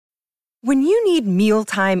When you need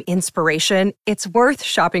mealtime inspiration, it's worth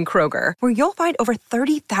shopping Kroger, where you'll find over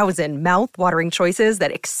 30,000 mouth-watering choices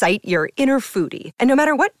that excite your inner foodie. And no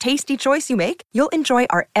matter what tasty choice you make, you'll enjoy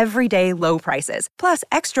our everyday low prices, plus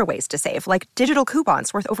extra ways to save, like digital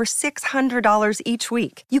coupons worth over $600 each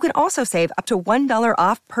week. You can also save up to $1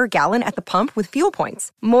 off per gallon at the pump with fuel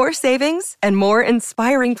points. More savings and more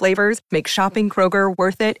inspiring flavors make shopping Kroger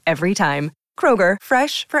worth it every time. Kroger,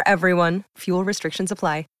 fresh for everyone. Fuel restrictions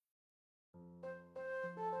apply.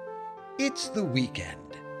 It's the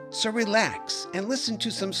weekend, so relax and listen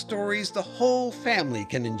to some stories the whole family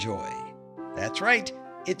can enjoy. That's right,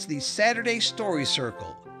 it's the Saturday Story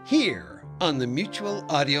Circle, here on the Mutual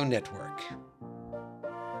Audio Network.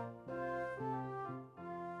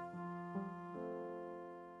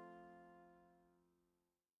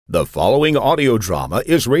 The following audio drama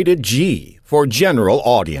is rated G for general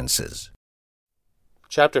audiences.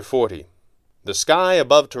 Chapter 40. The sky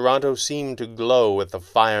above Toronto seemed to glow with the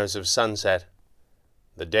fires of sunset.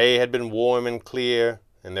 The day had been warm and clear,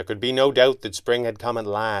 and there could be no doubt that spring had come at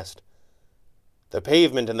last. The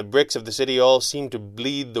pavement and the bricks of the city all seemed to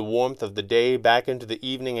bleed the warmth of the day back into the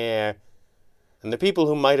evening air, and the people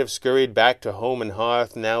who might have scurried back to home and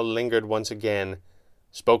hearth now lingered once again,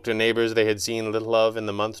 spoke to neighbors they had seen little of in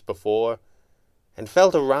the months before, and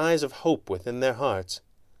felt a rise of hope within their hearts.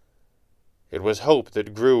 It was hope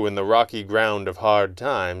that grew in the rocky ground of hard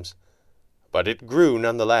times, but it grew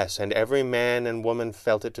nonetheless, and every man and woman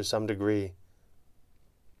felt it to some degree.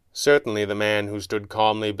 Certainly the man who stood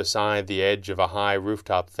calmly beside the edge of a high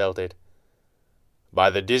rooftop felt it. By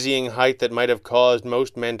the dizzying height that might have caused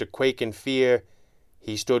most men to quake in fear,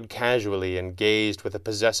 he stood casually and gazed with a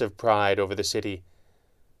possessive pride over the city,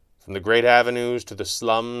 from the great avenues to the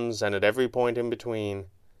slums and at every point in between.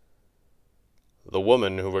 The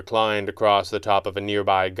woman who reclined across the top of a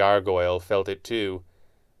nearby gargoyle felt it too,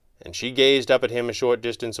 and she gazed up at him a short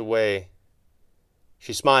distance away.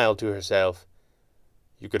 She smiled to herself.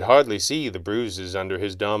 You could hardly see the bruises under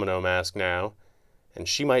his domino mask now, and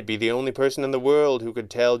she might be the only person in the world who could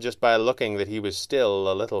tell just by looking that he was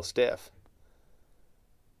still a little stiff.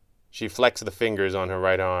 She flexed the fingers on her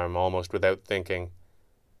right arm, almost without thinking.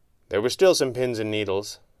 There were still some pins and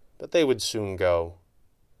needles, but they would soon go.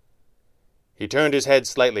 He turned his head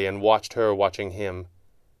slightly and watched her watching him.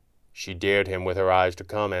 She dared him with her eyes to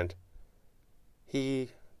comment. He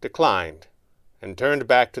declined, and turned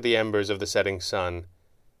back to the embers of the setting sun.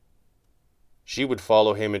 She would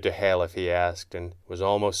follow him into hell if he asked, and was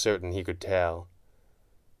almost certain he could tell.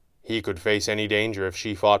 He could face any danger if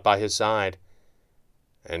she fought by his side,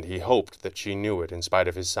 and he hoped that she knew it in spite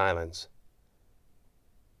of his silence.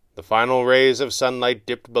 The final rays of sunlight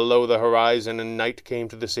dipped below the horizon, and night came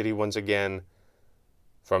to the city once again.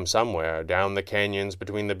 From somewhere, down the canyons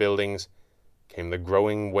between the buildings, came the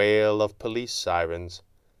growing wail of police sirens.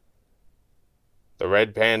 The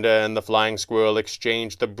red panda and the flying squirrel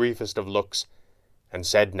exchanged the briefest of looks, and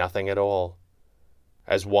said nothing at all.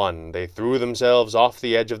 As one, they threw themselves off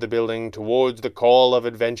the edge of the building towards the call of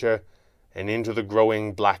adventure, and into the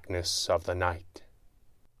growing blackness of the night.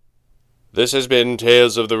 This has been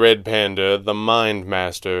Tales of the Red Panda, the Mind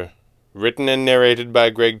Master, written and narrated by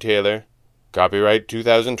Greg Taylor. Copyright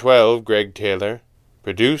 2012, Greg Taylor.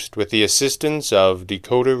 Produced with the assistance of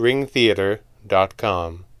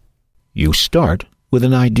DecoderRingTheater.com. You start with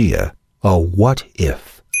an idea, a what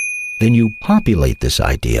if. Then you populate this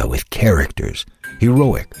idea with characters.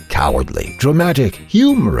 Heroic, cowardly, dramatic,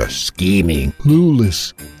 humorous, scheming,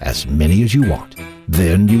 clueless, as many as you want.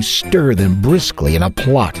 Then you stir them briskly in a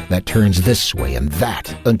plot that turns this way and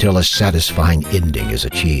that until a satisfying ending is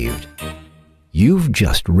achieved. You've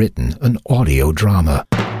just written an audio drama.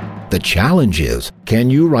 The challenge is, can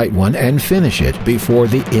you write one and finish it before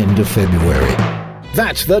the end of February?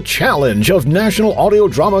 That's the challenge of National Audio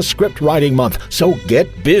Drama Script Writing Month, so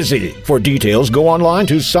get busy. For details, go online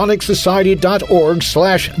to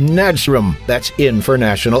sonicsociety.org/NADSRM. That's N for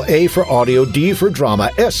National, A for Audio, D for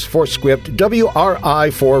Drama, S for Script, W-R-I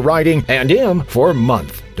for Writing, and M for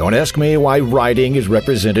Month. Don't ask me why writing is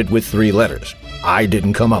represented with 3 letters. I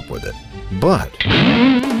didn't come up with it. But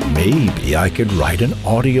maybe I could write an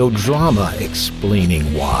audio drama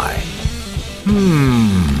explaining why.